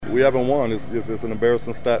We haven't won. It's an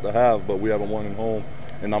embarrassing stat to have, but we haven't won at home,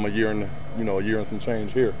 and I'm a year and some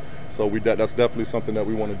change here. So that's definitely something that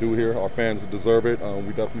we want to do here. Our fans deserve it.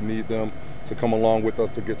 We definitely need them to come along with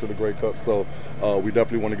us to get to the Grey Cup. So we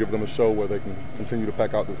definitely want to give them a show where they can continue to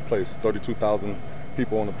pack out this place. 32,000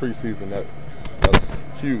 people on the preseason. That's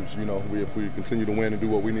huge. If we continue to win and do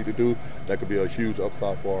what we need to do, that could be a huge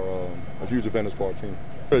upside for a huge advantage for our team.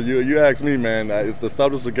 You ask me, man. It's to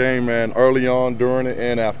establish the game, man, early on, during it,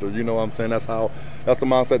 and after. You know what I'm saying? That's the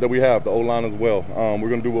mindset that we have. The O-line as well. We're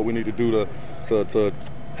going to do what we need to do to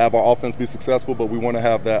have our offense be successful, but we want to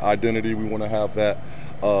have that identity. We want to have that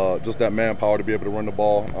just that manpower to be able to run the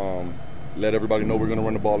ball. Let everybody know we're going to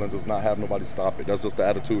run the ball and just not have nobody stop it. That's just the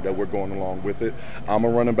attitude that we're going along with it. I'm a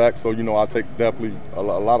running back, so I take definitely a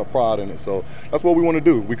lot of pride in it. So that's what we want to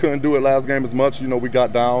do. We couldn't do it last game as much. We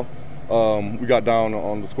got down. We got down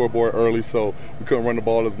on the scoreboard early, so we couldn't run the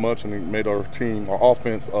ball as much, and it made our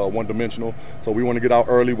offense one-dimensional. So we want to get out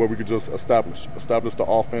early where we could just establish the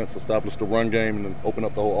offense, establish the run game, and then open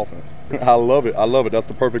up the whole offense. I love it. That's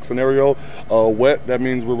the perfect scenario. Wet, that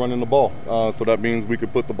means we're running the ball. So that means we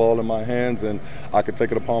could put the ball in my hands, and I could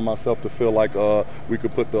take it upon myself to feel like we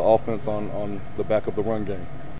could put the offense on the back of the run game.